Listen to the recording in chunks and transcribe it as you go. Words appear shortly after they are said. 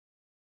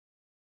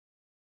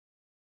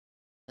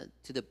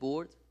to the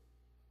board,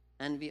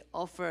 and we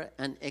offer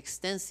an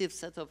extensive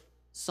set of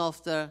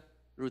software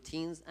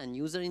routines and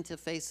user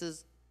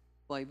interfaces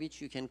by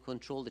which you can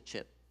control the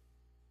chip.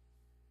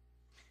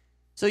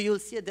 So you'll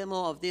see a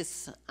demo of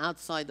this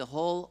outside the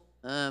hall,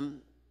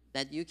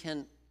 that you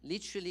can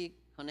literally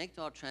connect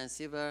our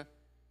transceiver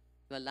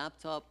to a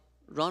laptop,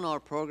 run our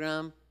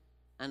program,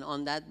 and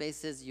on that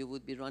basis, you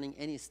would be running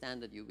any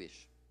standard you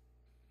wish.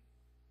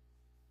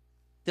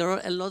 There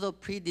are a lot of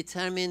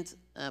predetermined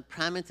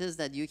parameters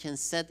that you can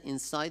set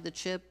inside the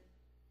chip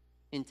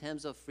in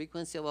terms of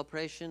frequency of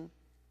operation,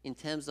 in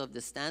terms of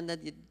the standard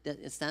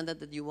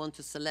that you want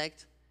to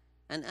select,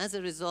 and as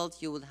a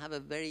result, you will have a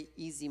very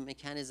easy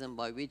mechanism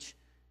by which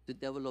to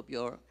develop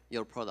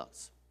your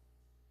products.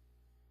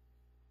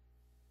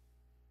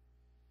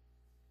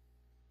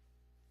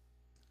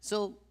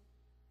 So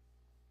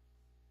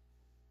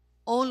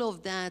all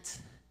of that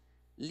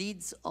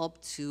leads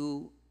up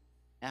to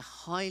a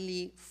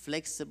highly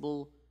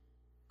flexible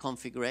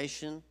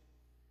configuration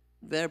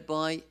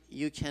whereby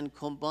you can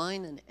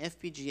combine an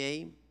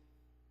FPGA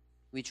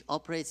which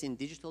operates in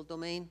digital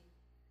domain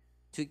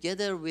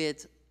together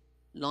with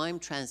Lime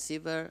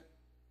transceiver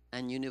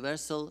and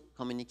universal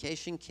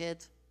communication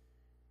kit,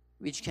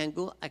 which can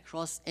go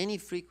across any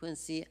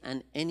frequency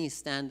and any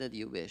standard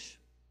you wish.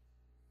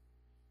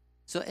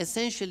 So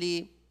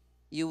essentially,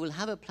 you will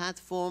have a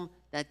platform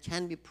that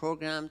can be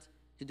programmed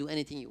to do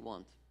anything you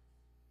want.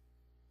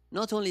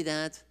 Not only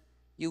that,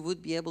 you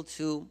would be able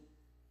to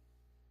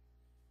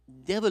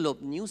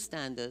develop new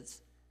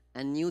standards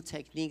and new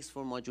techniques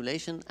for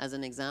modulation, as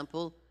an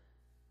example,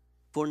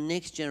 for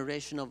next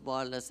generation of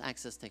wireless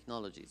access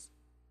technologies.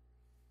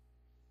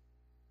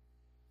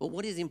 But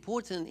what is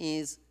important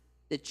is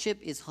the chip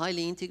is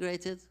highly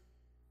integrated,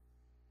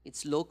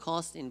 it's low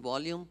cost in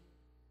volume,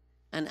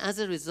 and as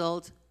a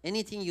result,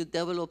 anything you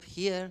develop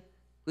here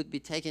could be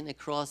taken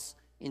across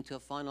into a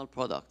final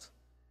product,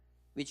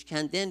 which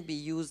can then be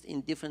used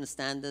in different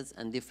standards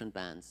and different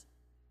bands.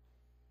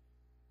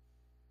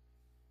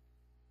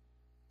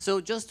 So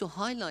just to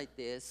highlight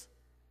this,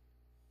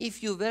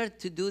 if you were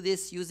to do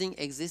this using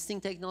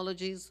existing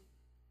technologies,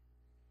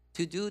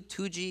 to do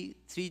 2G,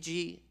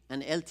 3G,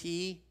 and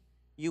LTE,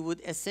 you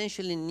would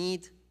essentially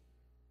need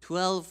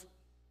 12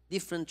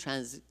 different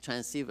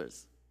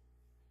transceivers,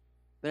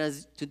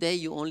 whereas today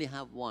you only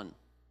have one.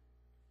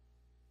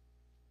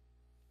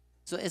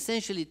 So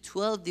essentially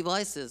 12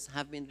 devices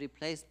have been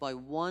replaced by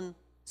one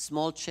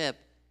small chip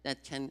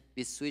that can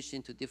be switched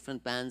into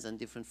different bands and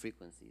different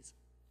frequencies,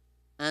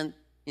 and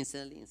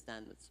incidentally in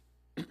standards.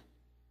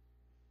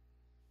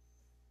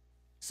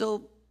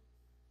 So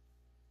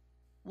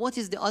what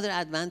is the other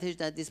advantage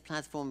that this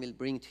platform will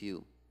bring to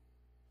you?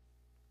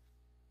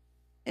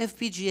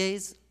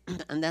 FPGAs,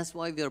 and that's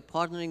why we are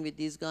partnering with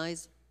these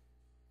guys,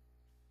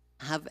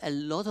 have a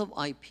lot of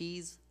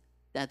IPs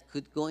that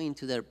could go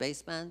into their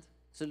baseband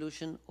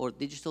solution or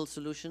digital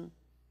solution.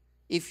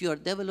 If you are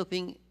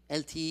developing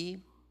LTE,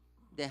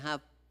 they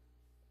have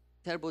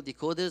turbo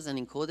decoders and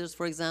encoders,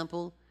 for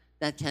example,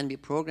 that can be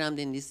programmed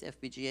in this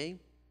FPGA.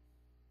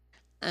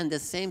 And the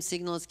same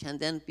signals can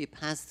then be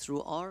passed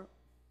through our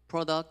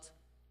product,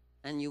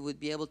 and you would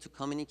be able to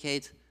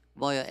communicate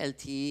via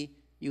LTE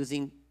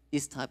using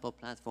this type of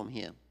platform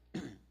here.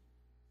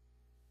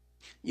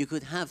 You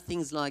could have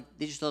things like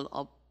digital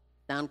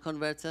up-down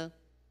converter.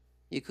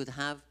 You could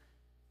have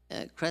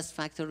crest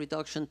factor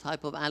reduction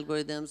type of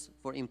algorithms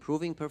for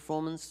improving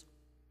performance.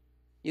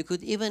 You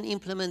could even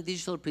implement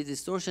digital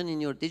predistortion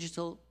in your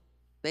digital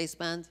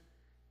baseband,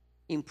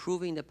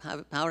 improving the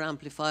power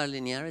amplifier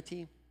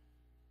linearity.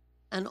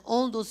 And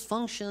all those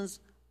functions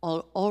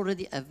are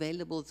already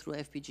available through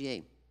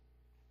FPGA.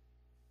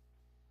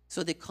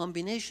 So the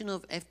combination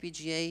of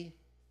FPGA,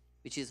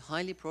 which is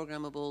highly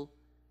programmable,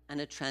 and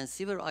a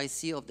transceiver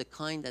IC of the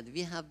kind that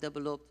we have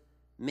developed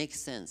makes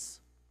sense.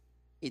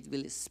 It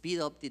will speed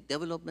up the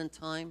development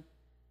time,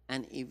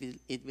 and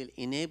it will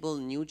enable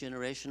new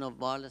generation of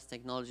wireless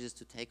technologies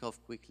to take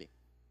off quickly.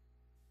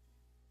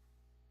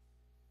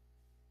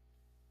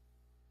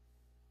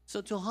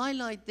 So to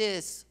highlight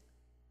this,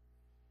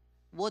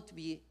 what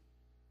we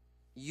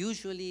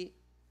usually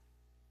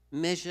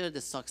measure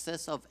the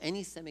success of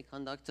any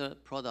semiconductor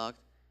product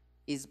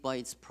is by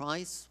its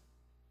price,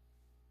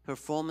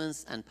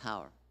 performance, and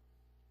power,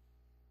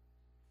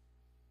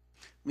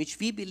 which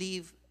we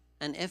believe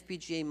an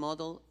FPGA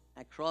model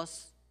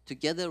across,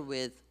 together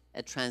with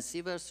a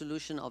transceiver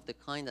solution of the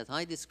kind that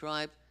I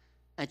described,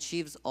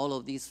 achieves all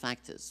of these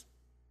factors.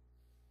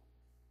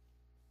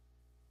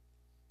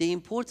 The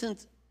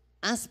important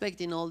aspect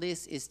in all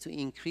this is to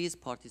increase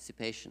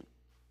participation,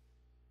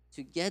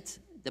 to get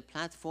the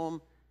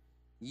platform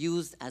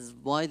used as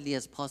widely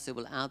as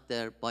possible out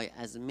there by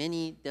as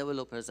many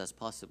developers as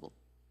possible.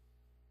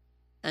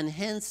 And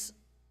hence,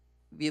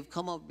 we have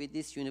come up with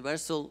this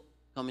universal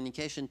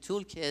communication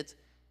toolkit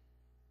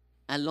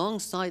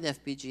alongside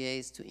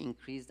FPGAs to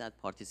increase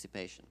that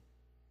participation.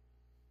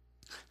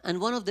 And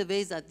one of the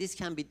ways that this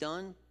can be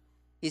done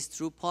is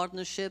through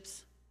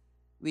partnerships,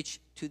 which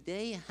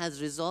today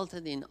has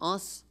resulted in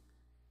us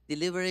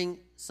delivering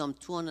some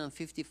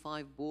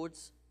 255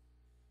 boards.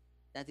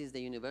 That is the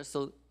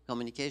universal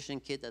communication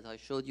kit that I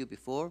showed you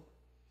before,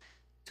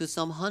 to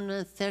some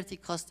 130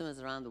 customers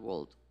around the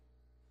world.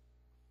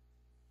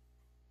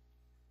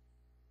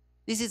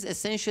 This is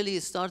essentially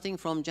starting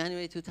from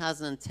January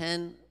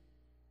 2010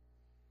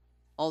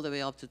 all the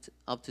way up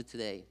to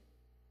today.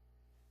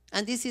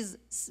 And this is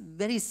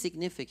very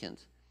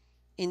significant.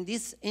 In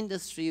this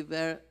industry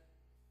where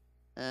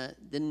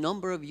the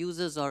number of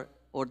users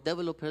or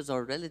developers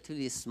are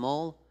relatively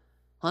small,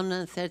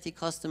 130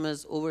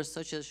 customers over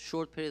such a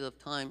short period of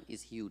time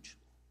is huge.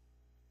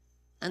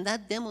 And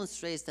that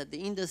demonstrates that the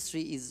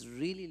industry is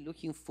really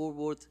looking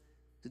forward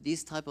to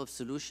these type of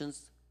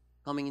solutions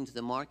coming into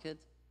the market,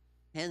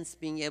 hence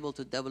being able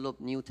to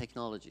develop new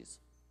technologies.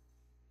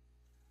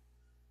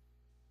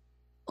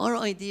 Our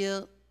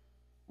idea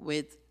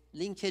with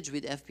linkage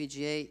with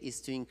FPGA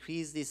is to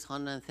increase these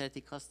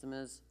 130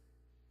 customers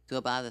to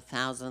about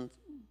 1,000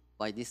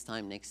 by this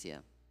time next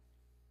year.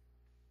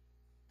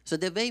 So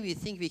the way we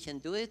think we can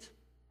do it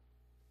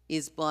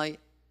is by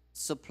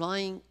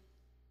supplying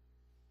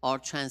our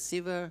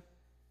transceiver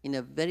in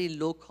a very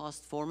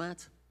low-cost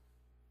format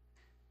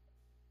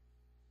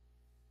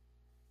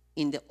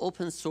in the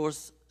open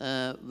source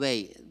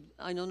way.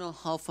 I don't know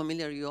how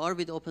familiar you are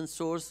with open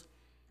source,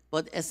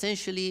 but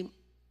essentially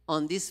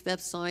on this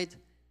website,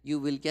 you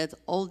will get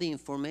all the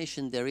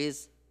information there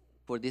is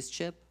for this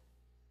chip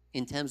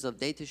in terms of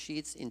data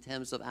sheets, in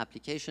terms of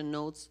application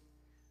notes,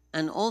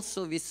 and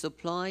also we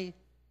supply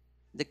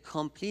the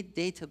complete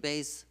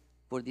database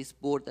for this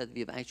board that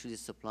we've actually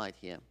supplied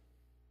here.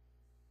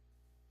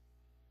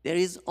 There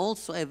is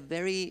also a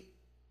very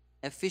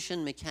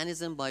efficient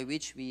mechanism by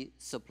which we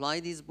supply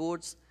these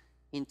boards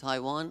in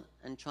Taiwan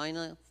and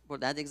China. For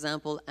that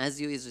example,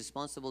 ASU is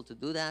responsible to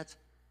do that,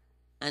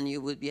 and you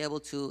will be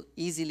able to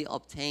easily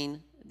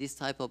obtain this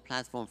type of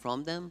platform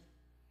from them.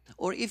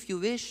 Or if you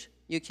wish,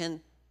 you can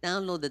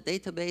download the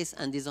database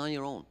and design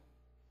your own.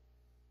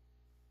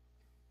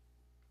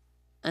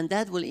 And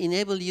that will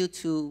enable you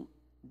to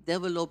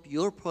develop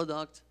your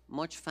product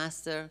much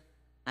faster,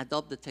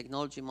 adopt the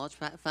technology much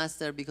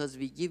faster, because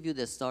we give you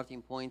the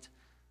starting point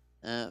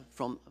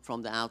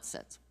from the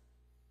outset.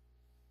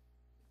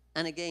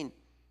 And again,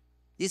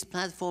 this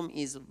platform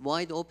is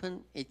wide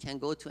open. It can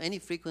go to any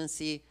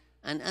frequency,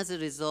 and as a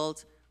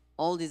result,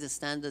 all these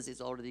standards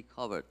is already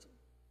covered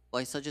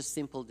by such a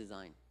simple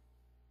design.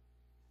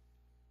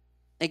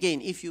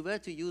 Again, if you were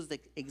to use the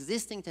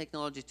existing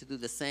technology to do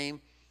the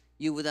same,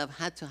 you would have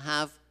had to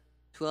have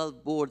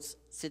 12 boards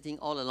sitting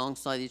all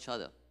alongside each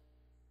other,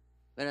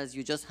 whereas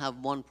you just have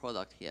one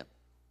product here.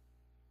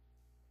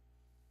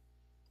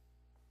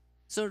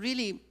 So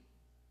really,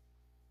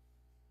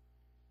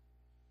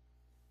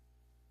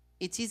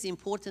 it is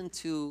important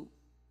to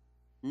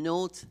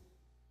note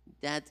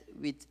that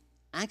with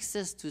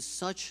access to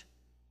such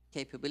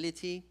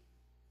capability,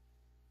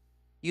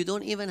 you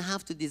don't even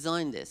have to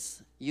design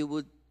this. You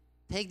would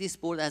take this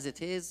board as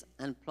it is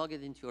and plug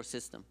it into your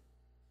system.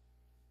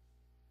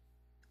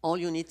 All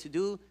you need to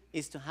do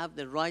is to have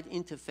the right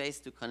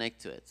interface to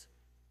connect to it.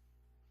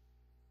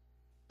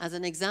 As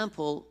an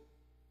example,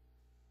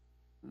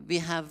 we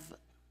have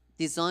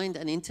designed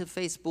an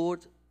interface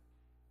board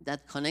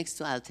that connects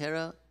to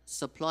Altera,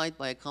 supplied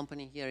by a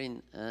company here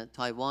in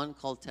Taiwan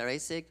called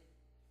Terasic.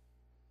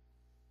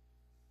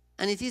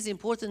 And it is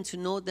important to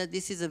note that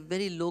this is a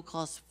very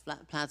low-cost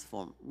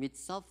platform. With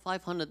sub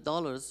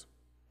 $500,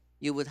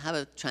 you would have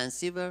a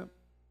transceiver,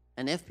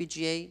 an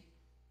FPGA,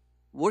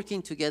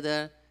 working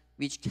together,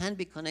 which can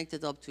be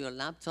connected up to your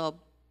laptop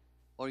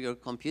or your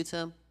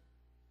computer,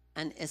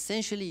 and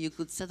essentially you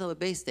could set up a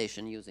base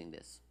station using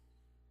this.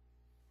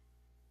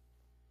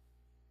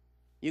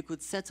 You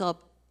could set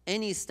up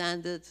any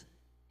standard,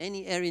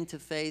 any air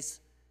interface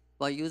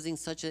by using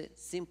such a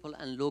simple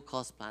and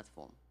low-cost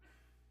platform.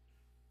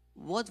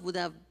 What would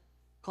have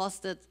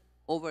costed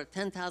over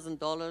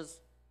 $10,000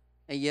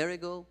 a year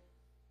ago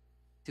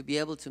to be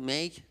able to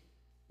make,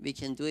 we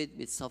can do it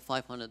with sub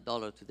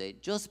 $500 today,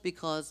 just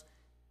because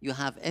you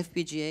have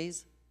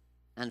FPGAs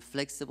and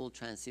flexible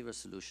transceiver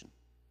solution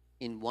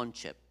in one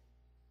chip.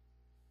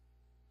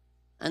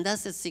 And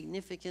that's a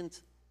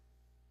significant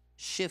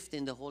shift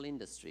in the whole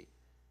industry.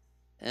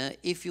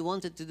 If you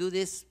wanted to do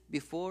this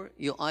before,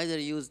 you either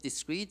use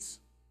discretes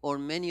or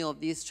many of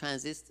these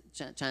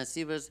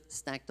transceivers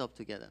stacked up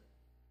together.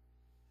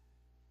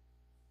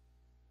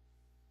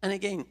 And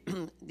again,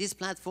 this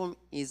platform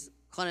is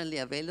currently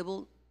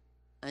available,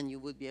 and you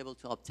would be able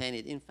to obtain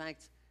it. In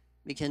fact,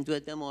 we can do a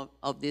demo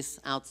of this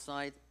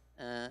outside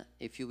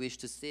if you wish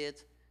to see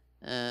it.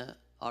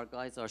 Our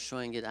guys are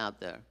showing it out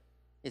there.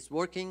 It's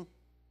working,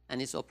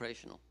 and it's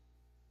operational.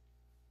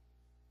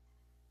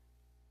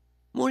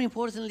 More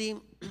importantly,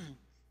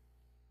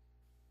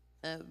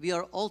 we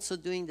are also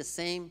doing the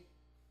same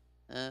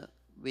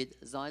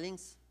with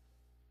Xilinx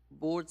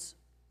boards.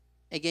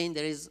 Again,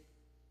 there is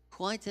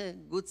quite a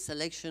good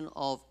selection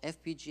of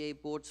FPGA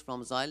boards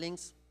from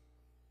Xilinx.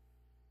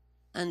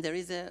 And there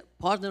is a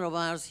partner of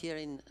ours here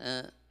in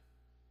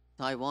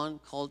Taiwan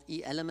called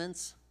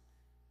E-Elements.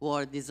 who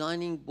are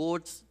designing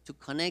boards to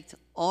connect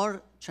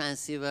our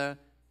transceiver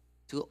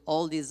to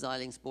all these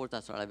Xilinx boards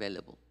that are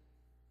available.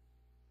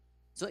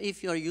 So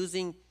if you're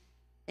using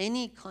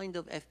any kind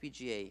of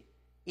FPGA,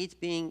 it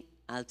being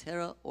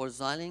Altera or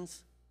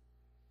Xilinx,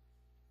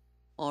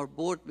 our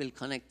board will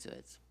connect to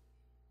it.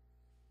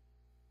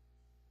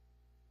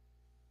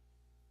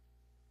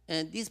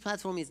 And this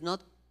platform is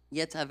not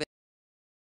yet available.